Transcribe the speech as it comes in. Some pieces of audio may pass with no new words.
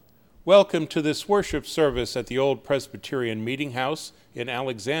Welcome to this worship service at the Old Presbyterian Meeting House in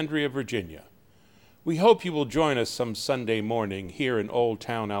Alexandria, Virginia. We hope you will join us some Sunday morning here in Old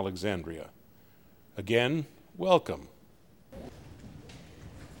Town Alexandria. Again, welcome.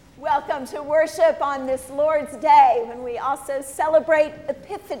 Welcome to worship on this Lord's Day, when we also celebrate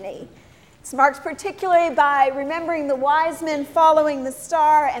Epiphany. It's marked particularly by remembering the wise men following the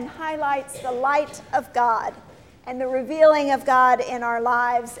star, and highlights the light of God and the revealing of God in our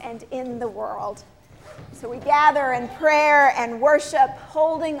lives and in the world. So we gather in prayer and worship,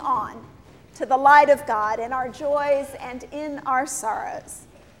 holding on to the light of God in our joys and in our sorrows.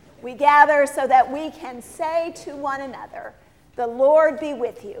 We gather so that we can say to one another, "The Lord be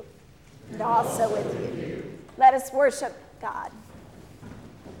with you, and also with you." Let us worship God.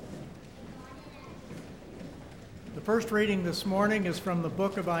 The first reading this morning is from the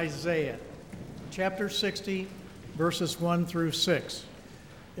book of Isaiah, chapter 60, verses 1 through 6.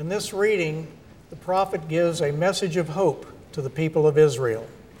 In this reading, the prophet gives a message of hope to the people of Israel.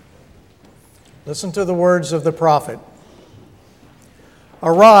 Listen to the words of the prophet.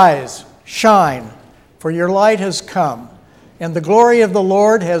 "Arise, shine, for your light has come, and the glory of the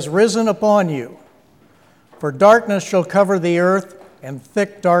Lord has risen upon you. For darkness shall cover the earth, and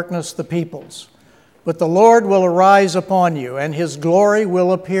thick darkness the peoples. But the Lord will arise upon you, and his glory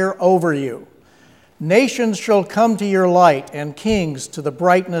will appear over you. Nations shall come to your light, and kings to the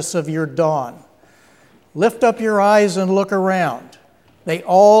brightness of your dawn. Lift up your eyes and look around. They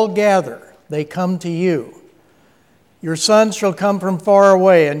all gather, they come to you. Your sons shall come from far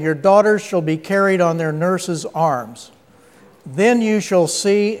away, and your daughters shall be carried on their nurses' arms. Then you shall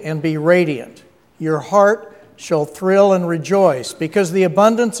see and be radiant. Your heart shall thrill and rejoice, because the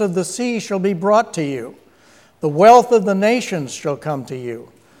abundance of the sea shall be brought to you. The wealth of the nations shall come to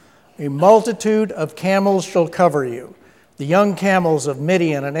you. A multitude of camels shall cover you, the young camels of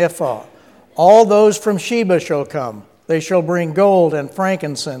Midian and Ephah. All those from Sheba shall come. They shall bring gold and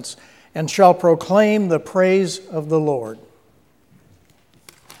frankincense, and shall proclaim the praise of the Lord."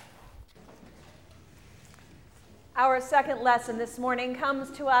 Our second lesson this morning comes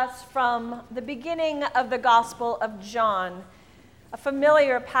to us from the beginning of the Gospel of John, a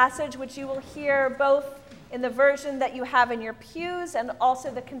familiar passage which you will hear both in the version that you have in your pews and also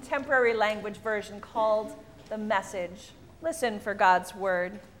the contemporary language version called The Message. Listen for God's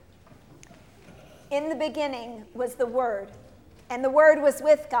word. "In the beginning was the Word, and the Word was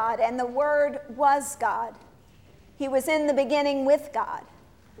with God, and the Word was God. He was in the beginning with God.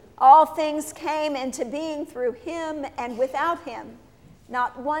 All things came into being through him, and without him,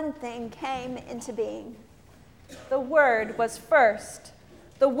 not one thing came into being." The Word was first,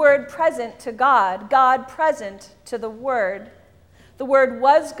 the Word present to God, God present to the Word. The Word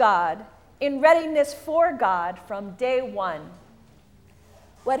was God, in readiness for God from day one.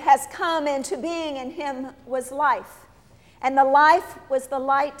 What has come into being in him was life, and the life was the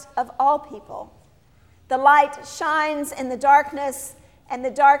light of all people. The light shines in the darkness, and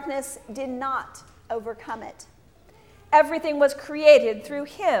the darkness did not overcome it. Everything was created through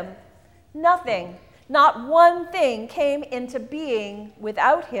him. Nothing, not one thing, came into being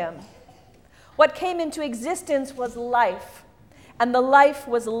without him. What came into existence was life, and the life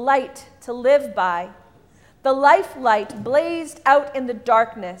was light to live by. The life light blazed out in the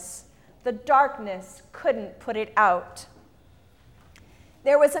darkness. The darkness couldn't put it out.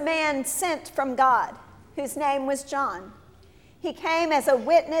 There was a man sent from God, whose name was John. He came as a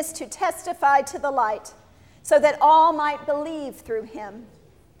witness to testify to the light, so that all might believe through him.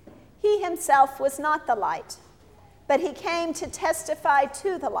 He himself was not the light, but he came to testify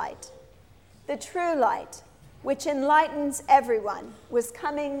to the light. The true light, which enlightens everyone, was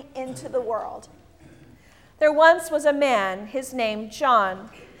coming into the world. There once was a man, his name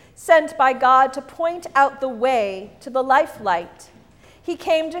John, sent by God to point out the way to the life light. He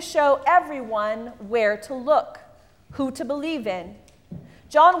came to show everyone where to look, who to believe in.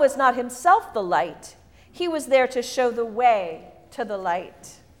 John was not himself the light. He was there to show the way to the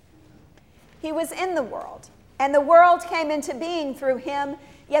light. He was in the world, and the world came into being through him,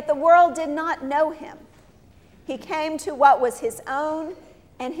 yet the world did not know him. He came to what was his own,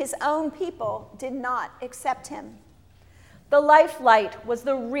 and his own people did not accept him. The life light was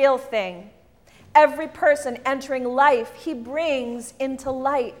the real thing. Every person entering life, he brings into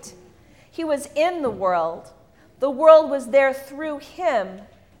light. He was in the world. The world was there through him,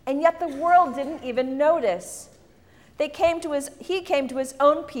 and yet the world didn't even notice. He came to his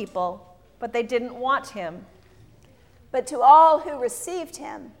own people, but they didn't want him. But to all who received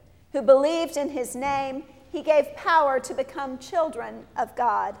him, who believed in his name, he gave power to become children of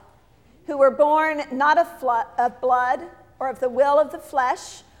God, who were born not of blood, or of the will of the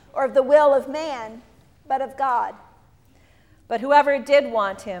flesh, or of the will of man, but of God. But whoever did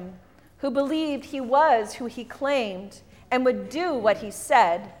want him, who believed he was who he claimed and would do what he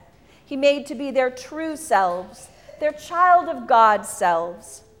said, he made to be their true selves, their child of God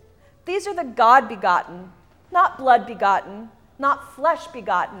selves. These are the God-begotten, not blood-begotten, not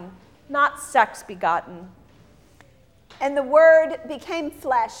flesh-begotten, not sex-begotten. And the Word became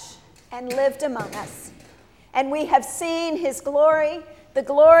flesh and lived among us. And we have seen his glory, the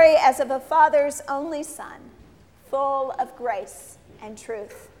glory as of a Father's only Son, full of grace and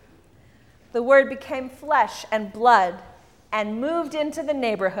truth. The Word became flesh and blood and moved into the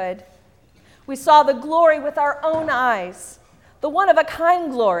neighborhood. We saw the glory with our own eyes, the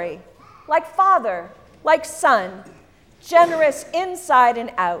one-of-a-kind glory, like Father, like Son, generous inside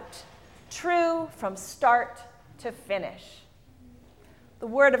and out, true from start to finish. The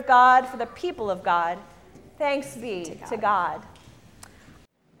word of God for the people of God. Thanks be to God.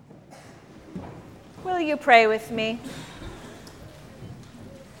 Will you pray with me?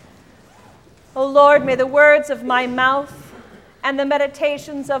 O Lord, may the words of my mouth and the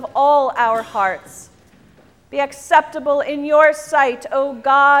meditations of all our hearts be acceptable in your sight, O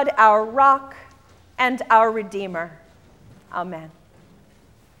God, our rock and our Redeemer. Amen.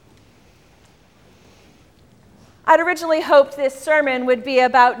 I'd originally hoped this sermon would be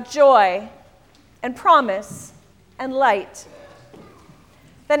about joy and promise and light.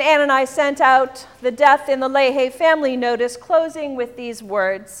 Then Ann and I sent out the Death in the Leahy family notice closing with these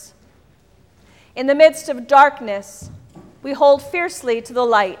words: in the midst of darkness, we hold fiercely to the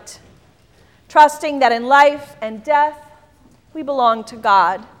light, trusting that in life and death, we belong to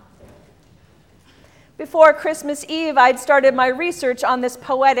God. Before Christmas Eve, I'd started my research on this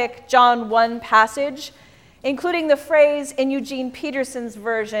poetic John 1 passage, including the phrase in Eugene Peterson's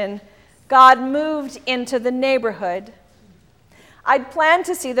version, God moved into the neighborhood. I'd planned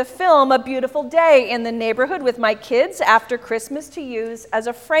to see the film A Beautiful Day in the Neighborhood with my kids after Christmas to use as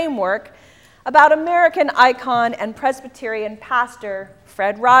a framework about American icon and Presbyterian pastor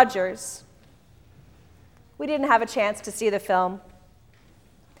Fred Rogers. We didn't have a chance to see the film.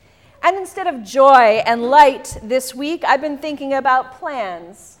 And instead of joy and light this week, I've been thinking about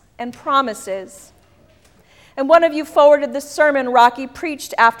plans and promises. And one of you forwarded the sermon Rocky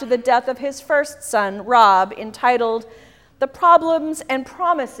preached after the death of his first son, Rob, entitled The Problems and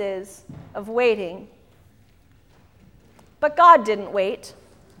Promises of Waiting. But God didn't wait.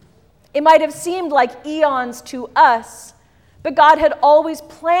 It might have seemed like eons to us, but God had always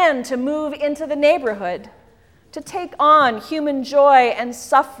planned to move into the neighborhood, to take on human joy and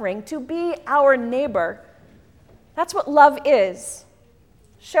suffering, to be our neighbor. That's what love is,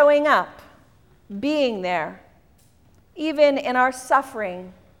 showing up, being there, even in our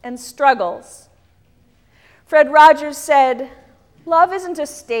suffering and struggles. Fred Rogers said, love isn't a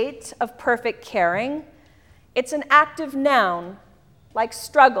state of perfect caring. It's an active noun, like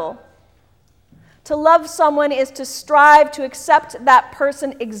struggle. To love someone is to strive to accept that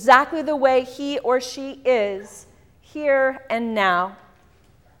person exactly the way he or she is, here and now.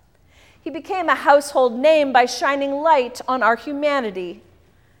 He became a household name by shining light on our humanity,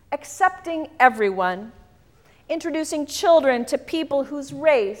 accepting everyone, introducing children to people whose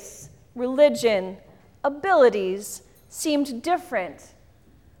race, religion, abilities seemed different,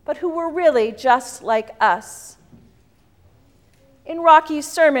 but who were really just like us. In Rocky's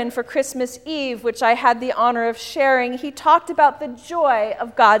sermon for Christmas Eve, which I had the honor of sharing, he talked about the joy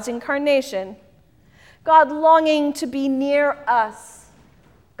of God's incarnation, God longing to be near us,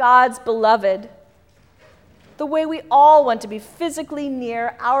 God's beloved, the way we all want to be physically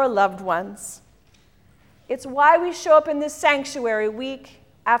near our loved ones. It's why we show up in this sanctuary week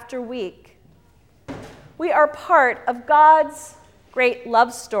after week. We are part of God's great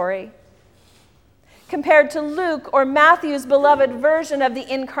love story. Compared to Luke or Matthew's beloved version of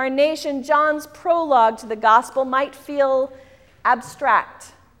the incarnation, John's prologue to the gospel might feel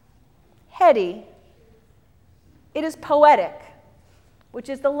abstract, heady. It is poetic, which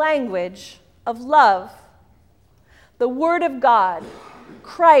is the language of love. The Word of God,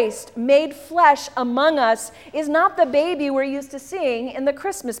 Christ made flesh among us, is not the baby we're used to seeing in the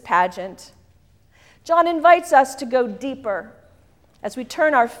Christmas pageant. John invites us to go deeper as we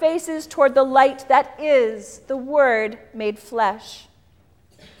turn our faces toward the light that is the Word made flesh.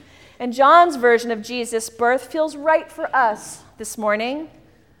 And John's version of Jesus' birth feels right for us this morning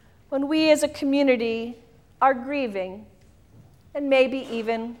when we as a community are grieving and maybe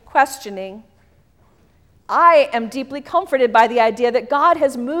even questioning. I am deeply comforted by the idea that God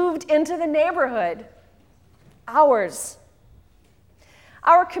has moved into the neighborhood, ours.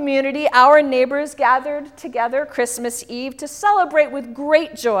 Our community, our neighbors gathered together Christmas Eve to celebrate with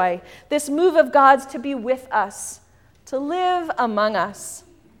great joy this move of God's to be with us, to live among us.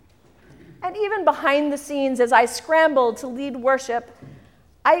 And even behind the scenes, as I scrambled to lead worship,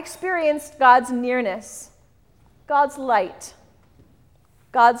 I experienced God's nearness, God's light,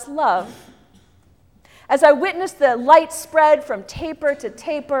 God's love. As I witnessed the light spread from taper to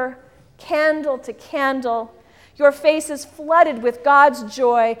taper, candle to candle, your faces flooded with God's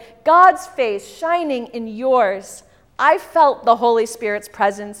joy, God's face shining in yours, I felt the Holy Spirit's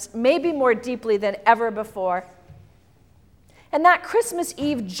presence maybe more deeply than ever before. And that Christmas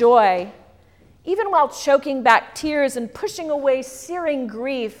Eve joy, even while choking back tears and pushing away searing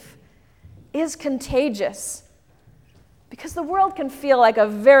grief, is contagious. Because the world can feel like a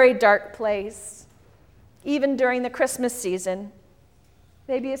very dark place, even during the Christmas season,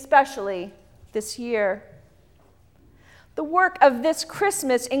 maybe especially this year. The work of this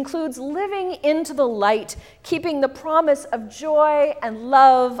Christmas includes living into the light, keeping the promise of joy and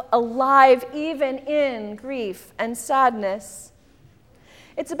love alive even in grief and sadness.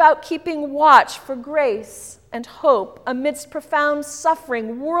 It's about keeping watch for grace and hope amidst profound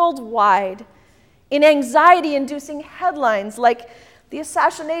suffering worldwide, in anxiety-inducing headlines like the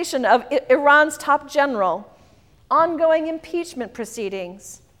assassination of Iran's top general, ongoing impeachment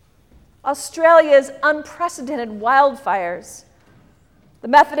proceedings, Australia's unprecedented wildfires, the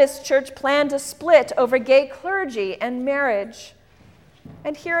Methodist Church plan to split over gay clergy and marriage,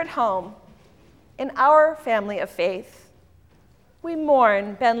 and here at home, in our family of faith, we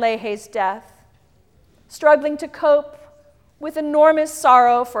mourn Ben Leahy's death, struggling to cope with enormous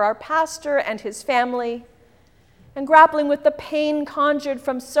sorrow for our pastor and his family, and grappling with the pain conjured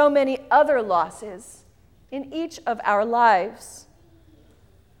from so many other losses in each of our lives.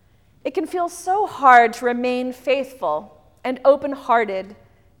 It can feel so hard to remain faithful and open-hearted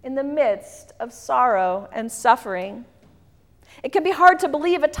in the midst of sorrow and suffering. It can be hard to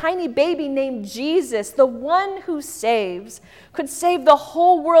believe a tiny baby named Jesus, the one who saves, could save the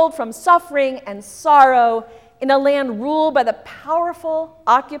whole world from suffering and sorrow in a land ruled by the powerful,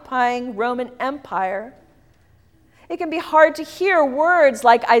 occupying Roman Empire. It can be hard to hear words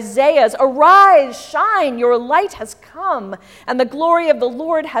like Isaiah's, "Arise, shine, your light has come, and the glory of the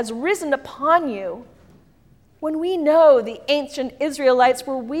Lord has risen upon you," when we know the ancient Israelites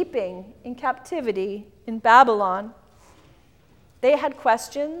were weeping in captivity in Babylon. They had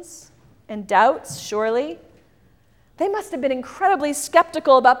questions and doubts, surely. They must have been incredibly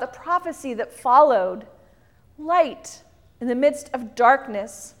skeptical about the prophecy that followed. Light in the midst of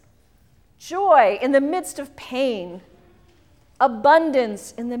darkness, joy in the midst of pain,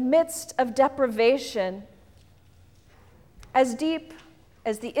 abundance in the midst of deprivation. As deep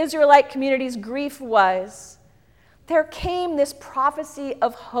as the Israelite community's grief was, there came this prophecy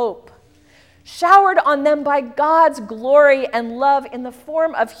of hope, showered on them by God's glory and love in the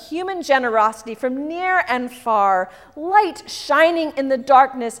form of human generosity from near and far, light shining in the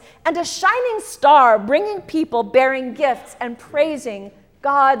darkness, and a shining star bringing people bearing gifts and praising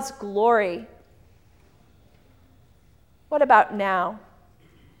God's glory. What about now?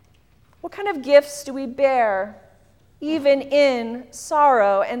 What kind of gifts do we bear, even in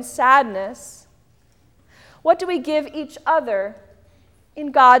sorrow and sadness? What do we give each other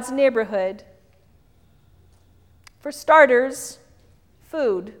in God's neighborhood? For starters,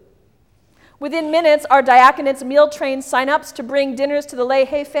 food. Within minutes, our diaconate's meal train sign-ups to bring dinners to the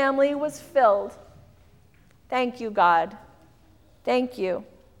Leahy family was filled. Thank you, God. Thank you.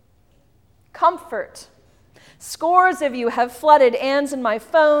 Comfort. Scores of you have flooded Ann's and my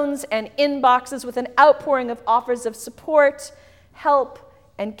phones and inboxes with an outpouring of offers of support, help,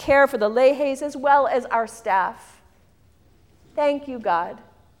 and care for the Leahys as well as our staff. Thank you, God.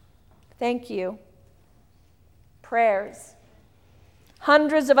 Thank you. Prayers.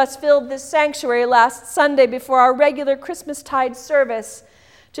 Hundreds of us filled this sanctuary last Sunday before our regular Christmastide service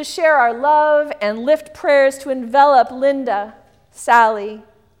to share our love and lift prayers to envelop Linda, Sally,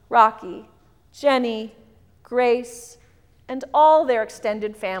 Rocky, Jenny, Grace, and all their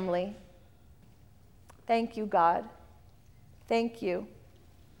extended family. Thank you, God. Thank you.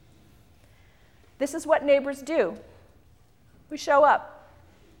 This is what neighbors do. We show up.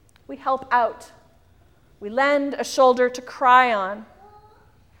 We help out. We lend a shoulder to cry on.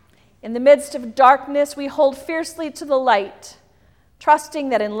 In the midst of darkness, we hold fiercely to the light, trusting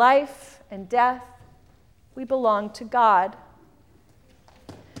that in life and death, we belong to God.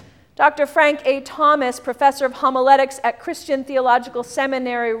 Dr. Frank A. Thomas, professor of homiletics at Christian Theological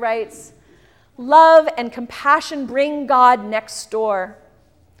Seminary, writes, "Love and compassion bring God next door.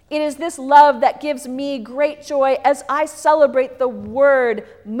 It is this love that gives me great joy as I celebrate the Word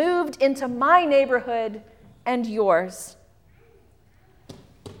moved into my neighborhood and yours.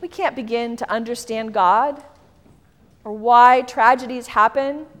 We can't begin to understand God or why tragedies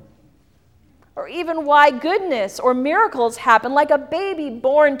happen or even why goodness or miracles happen, like a baby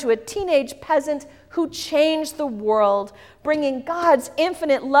born to a teenage peasant who changed the world, bringing God's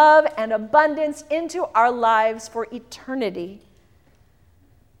infinite love and abundance into our lives for eternity.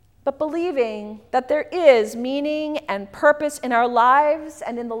 But believing that there is meaning and purpose in our lives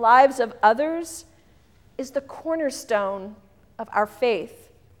and in the lives of others is the cornerstone of our faith.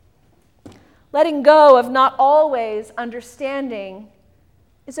 Letting go of not always understanding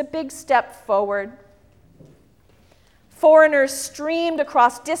is a big step forward. Foreigners streamed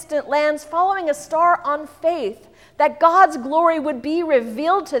across distant lands following a star on faith that God's glory would be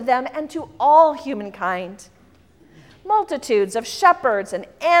revealed to them and to all humankind. Multitudes of shepherds and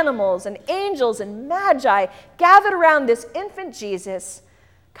animals and angels and magi gathered around this infant Jesus,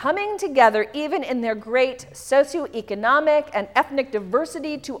 coming together even in their great socioeconomic and ethnic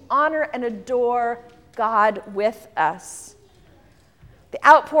diversity to honor and adore God with us. The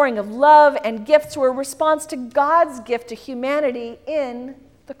outpouring of love and gifts were a response to God's gift to humanity in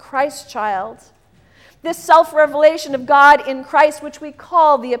the Christ child. This self-revelation of God in Christ, which we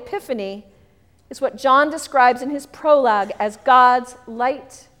call the Epiphany, is what John describes in his prologue as God's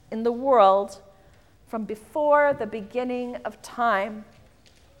light in the world from before the beginning of time.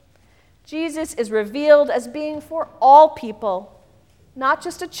 Jesus is revealed as being for all people, not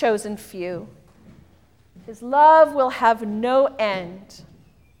just a chosen few. His love will have no end,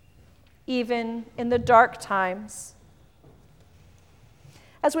 even in the dark times.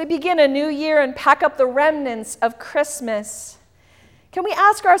 As we begin a new year and pack up the remnants of Christmas, can we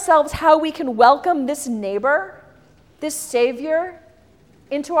ask ourselves how we can welcome this neighbor, this Savior,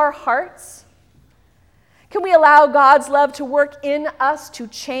 into our hearts? Can we allow God's love to work in us to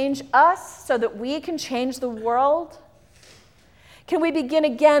change us so that we can change the world? Can we begin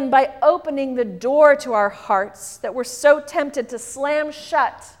again by opening the door to our hearts that we're so tempted to slam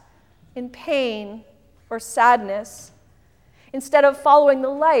shut in pain or sadness, instead of following the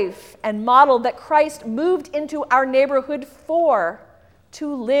life and model that Christ moved into our neighborhood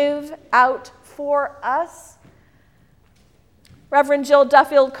to live out for us? Reverend Jill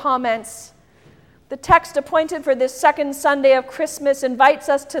Duffield comments, "The text appointed for this second Sunday of Christmas invites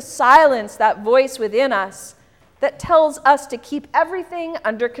us to silence that voice within us that tells us to keep everything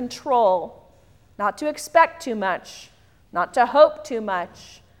under control, not to expect too much, not to hope too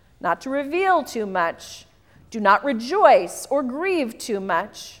much, not to reveal too much, do not rejoice or grieve too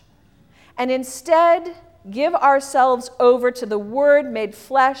much, and instead give ourselves over to the Word made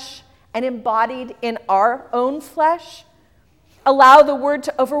flesh and embodied in our own flesh. Allow the Word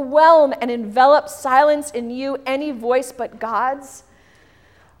to overwhelm and envelop, silence in you any voice but God's.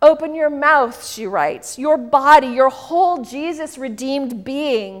 Open your mouth," she writes, "your body, your whole Jesus-redeemed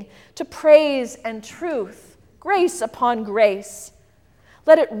being to praise and truth, grace upon grace.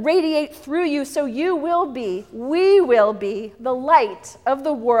 Let it radiate through you so we will be the light of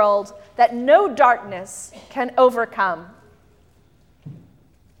the world that no darkness can overcome."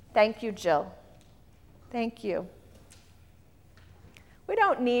 Thank you, Jill. Thank you. We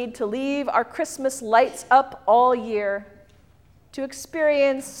don't need to leave our Christmas lights up all year to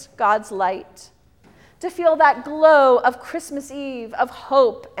experience God's light, to feel that glow of Christmas Eve of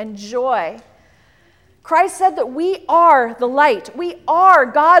hope and joy. Christ said that we are the light. We are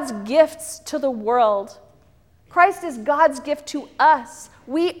God's gifts to the world. Christ is God's gift to us.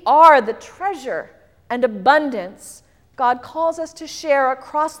 We are the treasure and abundance God calls us to share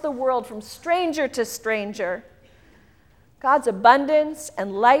across the world from stranger to stranger. God's abundance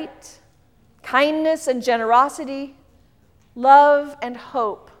and light, kindness and generosity, love and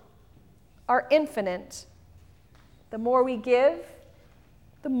hope are infinite. The more we give,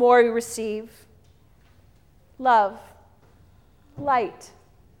 the more we receive. Love, light,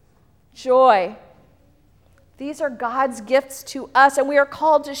 joy. These are God's gifts to us, and we are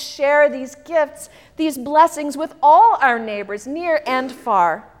called to share these gifts, these blessings with all our neighbors, near and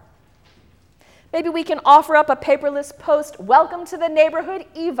far. Maybe we can offer up a paperless post, "Welcome to the Neighborhood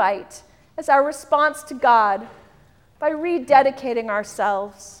Evite," as our response to God by rededicating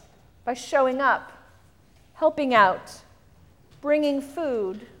ourselves, by showing up, helping out, bringing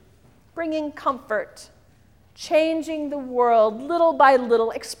food, bringing comfort, changing the world little by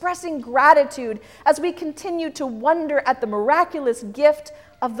little, expressing gratitude as we continue to wonder at the miraculous gift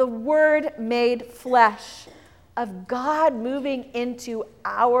of the Word made flesh, of God moving into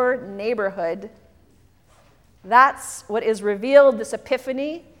our neighborhood. That's what is revealed this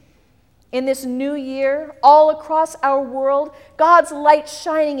Epiphany In this new year, all across our world, God's light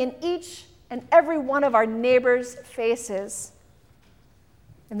shining in each and every one of our neighbors' faces.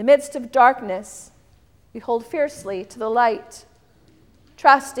 In the midst of darkness, we hold fiercely to the light,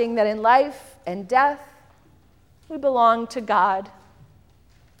 trusting that in life and death, we belong to God.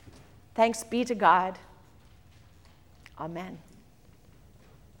 Thanks be to God. Amen.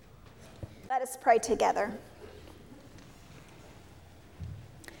 Let us pray together.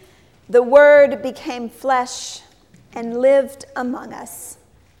 The Word became flesh and lived among us.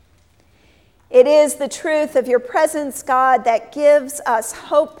 It is the truth of your presence, God, that gives us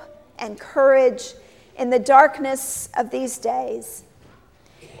hope and courage in the darkness of these days.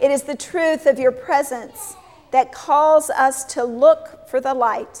 It is the truth of your presence that calls us to look for the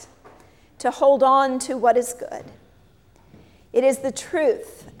light, to hold on to what is good. It is the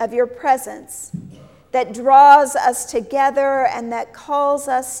truth of your presence that draws us together and that calls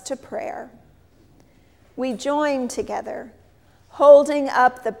us to prayer. We join together, holding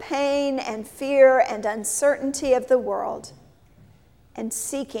up the pain and fear and uncertainty of the world and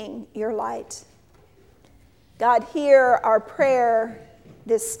seeking your light. God, hear our prayer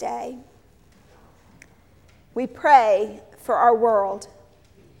this day. We pray for our world.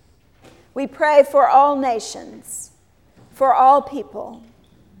 We pray for all nations, for all people,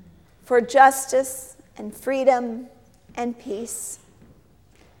 for justice and freedom and peace.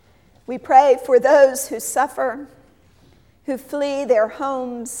 We pray for those who suffer, who flee their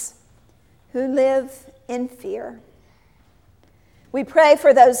homes, who live in fear. We pray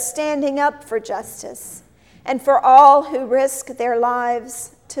for those standing up for justice and for all who risk their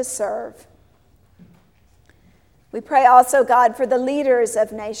lives to serve. We pray also, God, for the leaders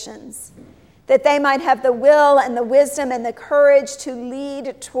of nations, that they might have the will and the wisdom and the courage to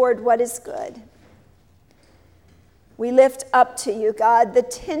lead toward what is good. We lift up to you, God, the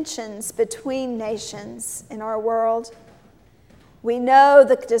tensions between nations in our world. We know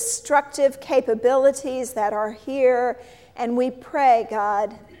the destructive capabilities that are here, and we pray,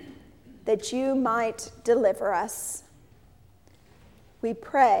 God, that you might deliver us. We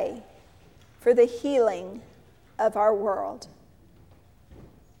pray for the healing of our world.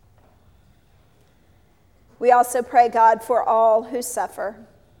 We also pray, God, for all who suffer.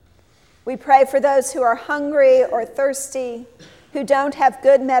 We pray for those who are hungry or thirsty, who don't have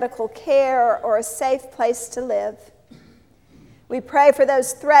good medical care or a safe place to live. We pray for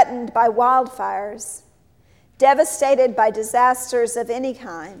those threatened by wildfires, devastated by disasters of any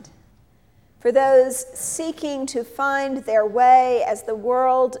kind, for those seeking to find their way as the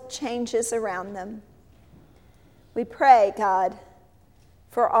world changes around them. We pray, God,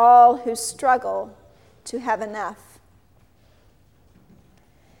 for all who struggle to have enough.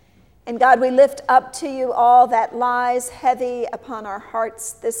 And God, we lift up to you all that lies heavy upon our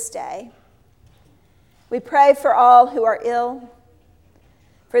hearts this day. We pray for all who are ill,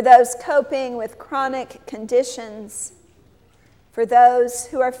 for those coping with chronic conditions, for those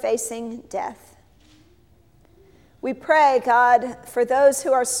who are facing death. We pray, God, for those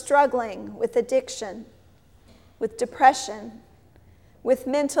who are struggling with addiction, with depression, with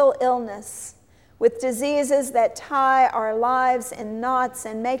mental illness, with diseases that tie our lives in knots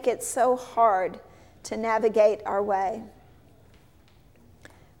and make it so hard to navigate our way.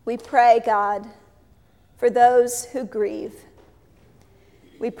 We pray, God, for those who grieve.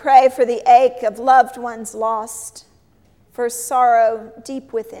 We pray for the ache of loved ones lost, for sorrow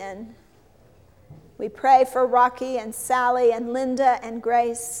deep within. We pray for Rocky and Sally and Linda and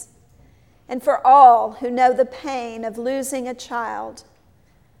Grace, and for all who know the pain of losing a child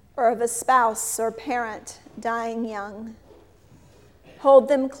or of a spouse or parent dying young. Hold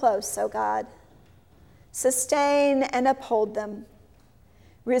them close, O God. Sustain and uphold them.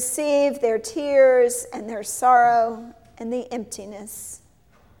 Receive their tears and their sorrow and the emptiness.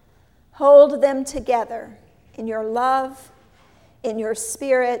 Hold them together in your love, in your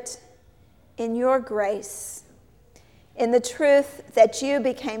spirit, in your grace, in the truth that you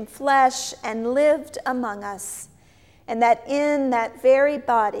became flesh and lived among us, and that in that very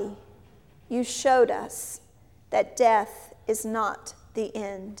body you showed us that death is not the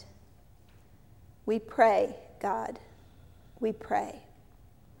end. We pray, God, we pray.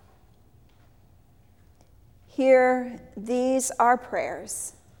 Hear these our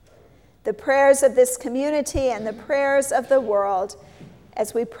prayers, the prayers of this community and the prayers of the world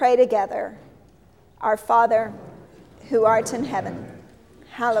as we pray together. Our Father, who art in heaven,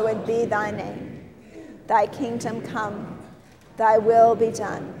 hallowed be thy name. Thy kingdom come, thy will be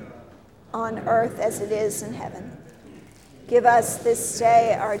done, on earth as it is in heaven. Give us this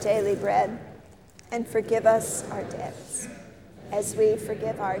day our daily bread, and forgive us our debts, as we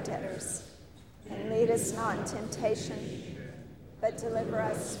forgive our debtors. And lead us not in temptation, but deliver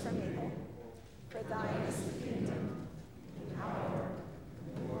us from evil. For thine is the kingdom, and power,